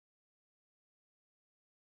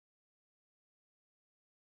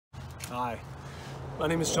Hi, my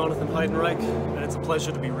name is Jonathan Heidenreich, and it's a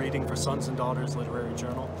pleasure to be reading for Sons and Daughters Literary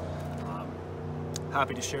Journal.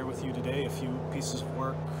 Happy to share with you today a few pieces of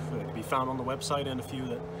work that can be found on the website and a few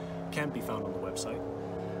that can't be found on the website.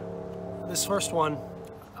 This first one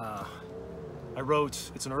I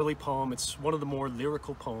wrote. It's an early poem. It's one of the more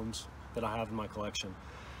lyrical poems that I have in my collection.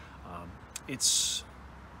 It's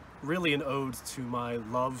really an ode to my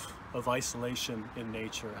love of isolation in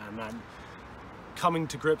nature, and then coming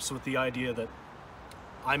to grips with the idea that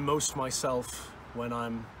I'm most myself when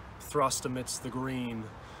I'm thrust amidst the green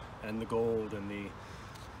and the gold and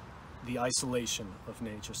the isolation of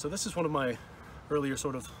nature. So this is one of my earlier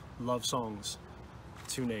sort of love songs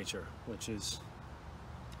to nature, which is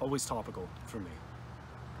always topical for me.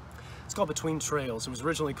 It's called Between Trails. It was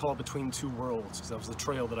originally called Between Two Worlds because that was the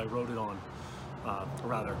trail that I wrote it on.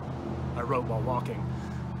 Rather, I wrote while walking,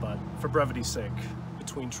 but for brevity's sake,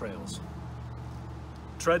 Between Trails.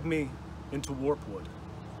 Tread me into warpwood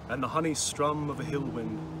and the honey strum of a hill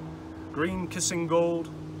wind, green kissing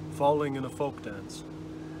gold, falling in a folk dance.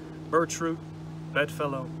 Birchroot,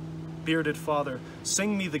 bedfellow, bearded father,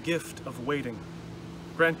 sing me the gift of waiting.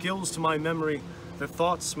 Grant gills to my memory that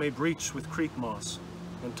thoughts may breach with creek moss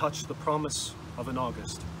and touch the promise of an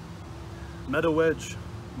August. Meadow edge,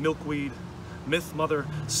 milkweed, myth mother,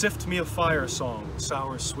 sift me a fire song,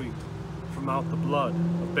 sour sweet, from out the blood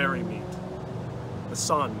of berry meat. The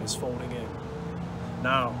sun is folding in.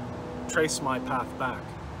 Now, trace my path back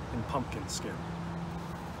in pumpkin skin.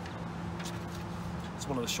 It's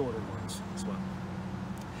one of the shorter ones as well.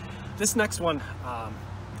 This next one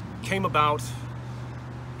came about,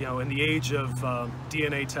 in the age of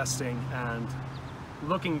DNA testing and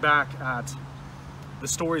looking back at the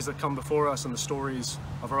stories that come before us and the stories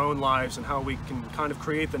of our own lives and how we can kind of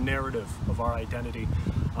create the narrative of our identity,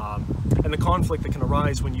 and the conflict that can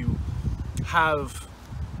arise when you have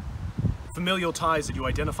familial ties that you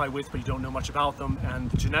identify with but you don't know much about them, and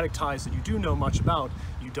the genetic ties that you do know much about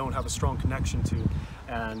you don't have a strong connection to.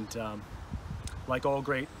 And like all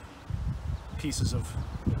great pieces of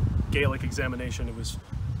Gaelic examination, it was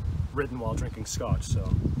written while drinking scotch.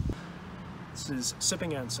 So this is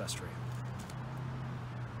Sipping Ancestry.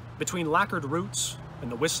 Between lacquered roots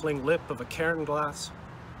and the whistling lip of a cairn glass,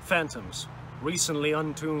 phantoms, recently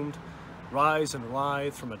untombed, rise and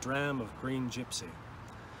writhe from a dram of green gypsy.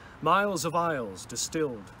 Miles of aisles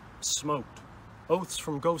distilled, smoked, oaths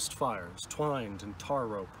from ghost fires twined in tar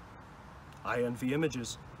rope. I envy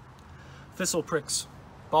images. Thistle pricks,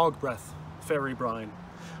 bog breath, fairy brine,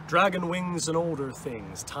 dragon wings and older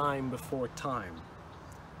things, time before time.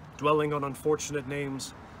 Dwelling on unfortunate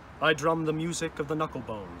names, I drum the music of the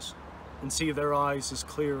knucklebones and see their eyes as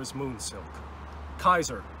clear as moon silk.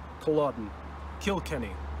 Kaiser, Culloden,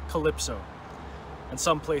 Kilkenny, Calypso, and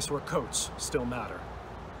some place where coats still matter.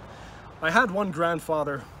 I had one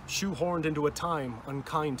grandfather shoehorned into a time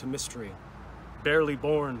unkind to mystery, barely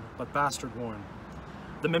born but bastard-born.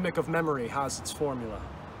 The mimic of memory has its formula: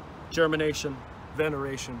 germination,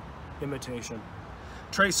 veneration, imitation,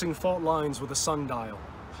 tracing fault lines with a sundial,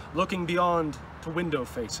 looking beyond to window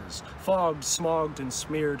faces, fogged, smogged, and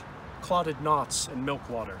smeared, clotted knots and milk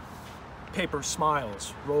water. Paper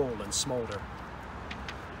smiles roll and smolder.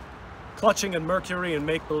 Clutching at mercury and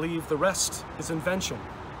make-believe, the rest is invention.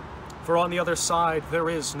 For on the other side,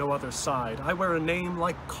 there is no other side. I wear a name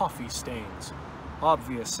like coffee stains,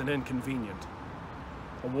 obvious and inconvenient.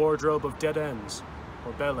 A wardrobe of dead ends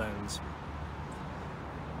or bell ends.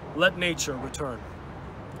 Let nature return,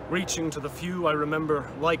 reaching to the few I remember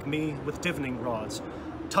like me with divining rods,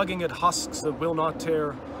 tugging at husks that will not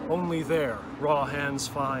tear, only there raw hands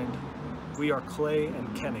find. We are clay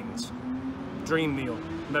and kennings, dream meal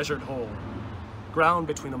measured whole, ground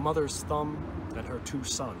between a mother's thumb and her two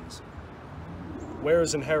sons.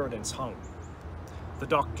 Where's inheritance hung? The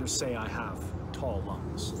doctors say I have tall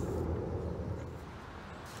lungs.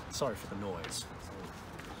 Sorry for the noise.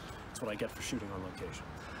 That's what I get for shooting on location.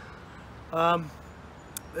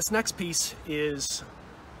 This next piece is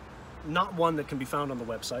not one that can be found on the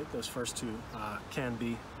website. Those first two can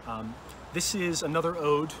be. This is another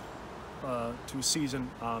ode to a season,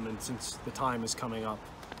 and since the time is coming up,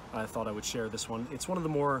 I thought I would share this one. It's one of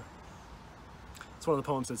the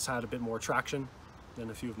poems that's had a bit more traction than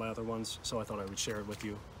a few of my other ones, so I thought I would share it with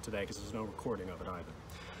you today because there's no recording of it either.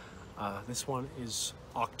 This one is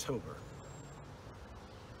October.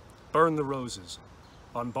 Burn the roses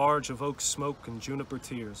on barge of oak smoke and juniper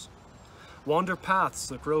tears. Wander paths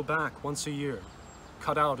that grow back once a year,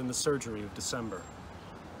 cut out in the surgery of December.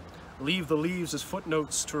 Leave the leaves as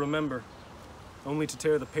footnotes to remember, only to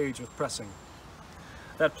tear the page with pressing.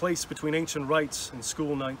 That place between ancient rites and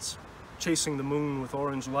school nights, chasing the moon with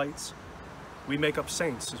orange lights. We make up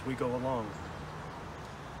saints as we go along.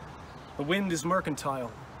 The wind is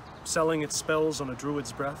mercantile, selling its spells on a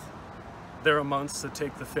druid's breath. There are months that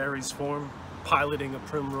take the fairy's form, piloting a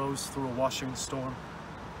primrose through a washing storm.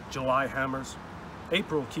 July hammers,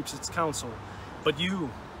 April keeps its counsel, but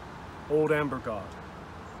you, old amber god,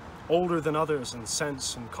 older than others in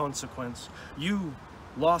sense and consequence, you,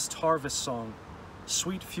 lost harvest song,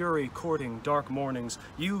 sweet fury courting dark mornings,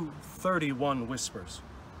 you, 31 whispers,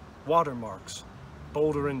 watermarks,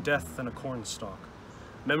 bolder in death than a cornstalk,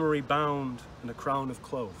 memory bound in a crown of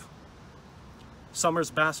clove.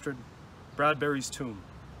 Summer's bastard, Bradbury's tomb,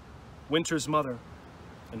 winter's mother,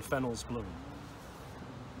 and fennel's bloom.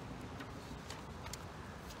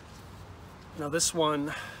 Now this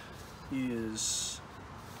one is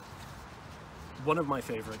one of my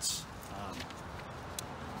favorites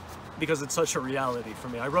because it's such a reality for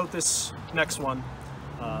me. I wrote this next one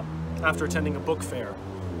after attending a book fair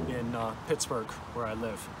in Pittsburgh, where I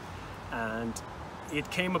live, and it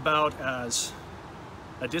came about as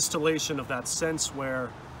a distillation of that sense where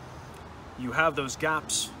you have those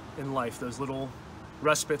gaps in life, those little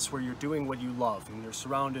respites where you're doing what you love and you're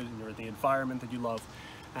surrounded and you're in the environment that you love,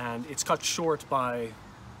 and it's cut short by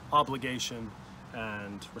obligation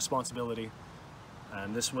and responsibility.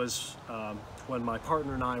 And this was when my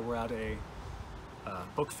partner and I were at a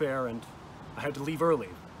book fair, and I had to leave early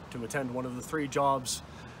to attend one of the 3 jobs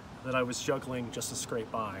that I was juggling just to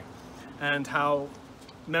scrape by, and how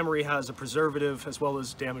memory has a preservative as well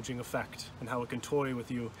as damaging effect, and how it can toy with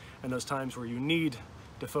you in those times where you need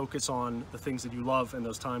to focus on the things that you love and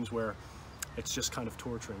those times where it's just kind of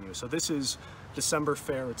torturing you. So this is December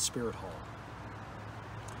Fair at Spirit Hall.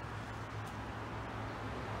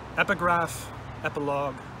 Epigraph,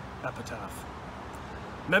 epilogue, epitaph.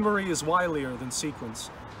 Memory is wilier than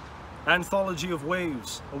sequence. Anthology of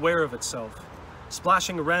waves, aware of itself,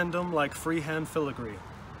 splashing random like freehand filigree.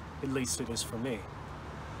 At least it is for me.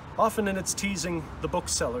 Often in its teasing, the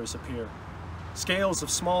booksellers appear. Scales of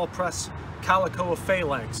small press, calico of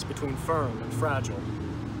phalanx between firm and fragile.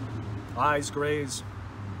 Eyes graze,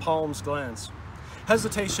 palms glance.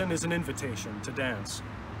 Hesitation is an invitation to dance.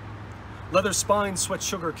 Leather spine sweat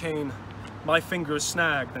sugar cane, my fingers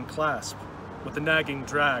snag then clasp, with the nagging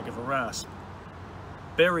drag of a rasp.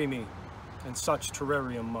 Bury me in such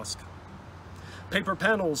terrarium musk. Paper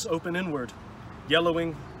panels open inward,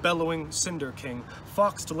 yellowing, bellowing cinder king,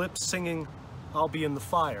 foxed lips singing, I'll be in the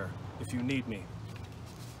fire if you need me.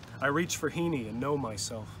 I reach for Heaney and know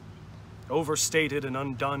myself. Overstated and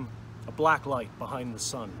undone, a black light behind the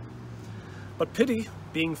sun. But pity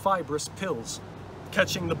being fibrous pills,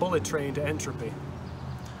 catching the bullet train to entropy.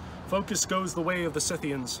 Focus goes the way of the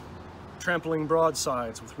Scythians, trampling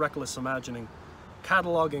broadsides with reckless imagining,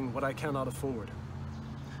 cataloging what I cannot afford.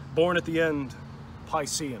 Born at the end,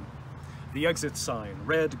 Piscean, the exit sign,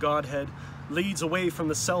 red Godhead, leads away from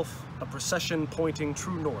the self, a procession pointing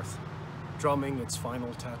true north, drumming its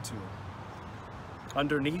final tattoo.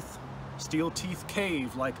 Underneath, steel teeth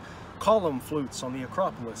cave like column flutes on the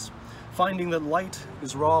Acropolis, finding that light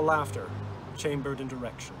is raw laughter, chambered in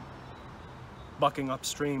direction. Bucking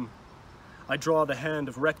upstream, I draw the hand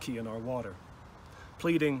of Retke in our water,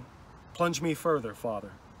 pleading, plunge me further,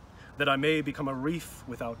 Father, that I may become a reef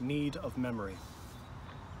without need of memory.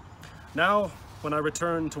 Now, when I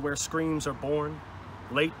return to where screams are born,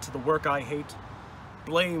 late to the work I hate,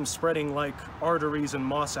 blame spreading like arteries in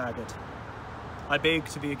moss agate, I beg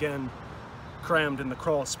to be again crammed in the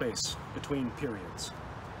crawl space between periods.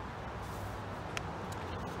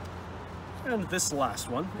 And this last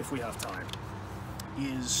one, if we have time,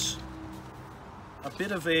 is a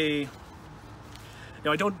bit of a,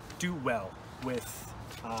 I don't do well with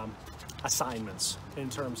assignments in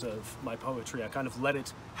terms of my poetry. I kind of let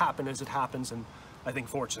it happen as it happens, and I think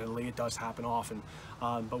fortunately it does happen often.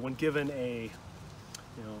 But when given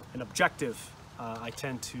an objective, I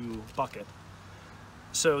tend to bucket.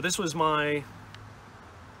 So this was my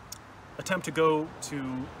attempt to go to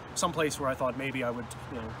some place where I thought maybe I would,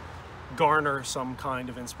 garner some kind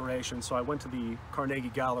of inspiration. So I went to the Carnegie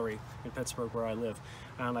Gallery in Pittsburgh, where I live,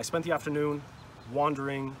 and I spent the afternoon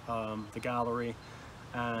wandering the gallery,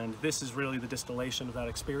 and this is really the distillation of that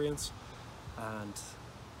experience and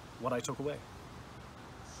what I took away.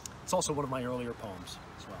 It's also one of my earlier poems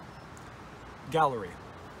as well. Gallery.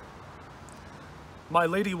 My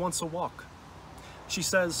lady wants a walk. She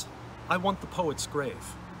says, I want the poet's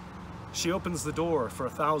grave. She opens the door for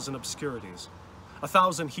 1,000 obscurities,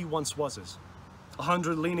 1,000 he once wases,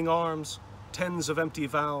 100 leaning arms, 10s of empty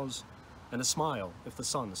vows, and a smile if the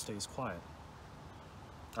sun stays quiet.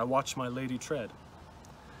 I watch my lady tread.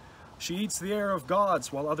 She eats the air of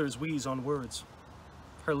gods while others wheeze on words.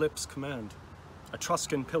 Her lips command.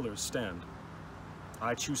 Etruscan pillars stand.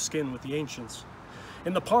 I choose skin with the ancients.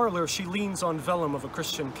 In the parlor, she leans on vellum of a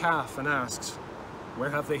Christian calf and asks, where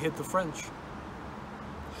have they hid the French?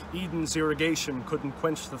 Eden's irrigation couldn't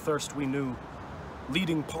quench the thirst we knew.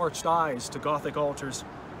 Leading parched eyes to Gothic altars,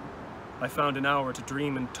 I found an hour to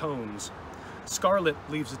dream in tones. Scarlet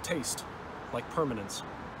leaves a taste, like permanence.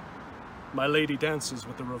 My lady dances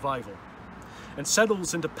with the revival, and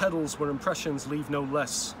settles into petals where impressions leave no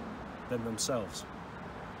less than themselves.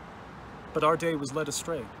 But our day was led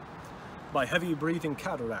astray by heavy-breathing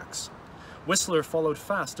cataracts. Whistler followed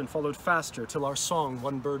fast and followed faster till our song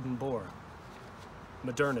one burden bore.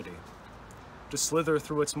 Modernity. To slither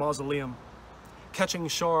through its mausoleum, catching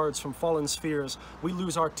shards from fallen spheres, we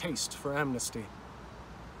lose our taste for amnesty.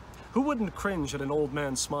 Who wouldn't cringe at an old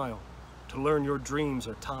man's smile, to learn your dreams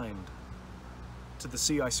are timed? To the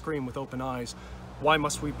sea I scream with open eyes, why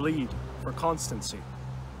must we bleed for constancy?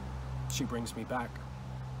 She brings me back.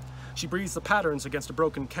 She breathes the patterns against a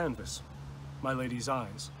broken canvas, my lady's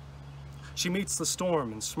eyes. She meets the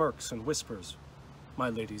storm and smirks and whispers, my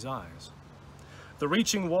lady's eyes. The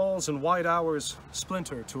reaching walls and wide hours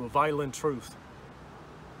splinter to a violent truth.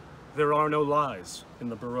 There are no lies in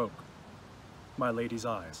the Baroque, my lady's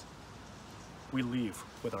eyes. We leave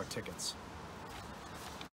with our tickets.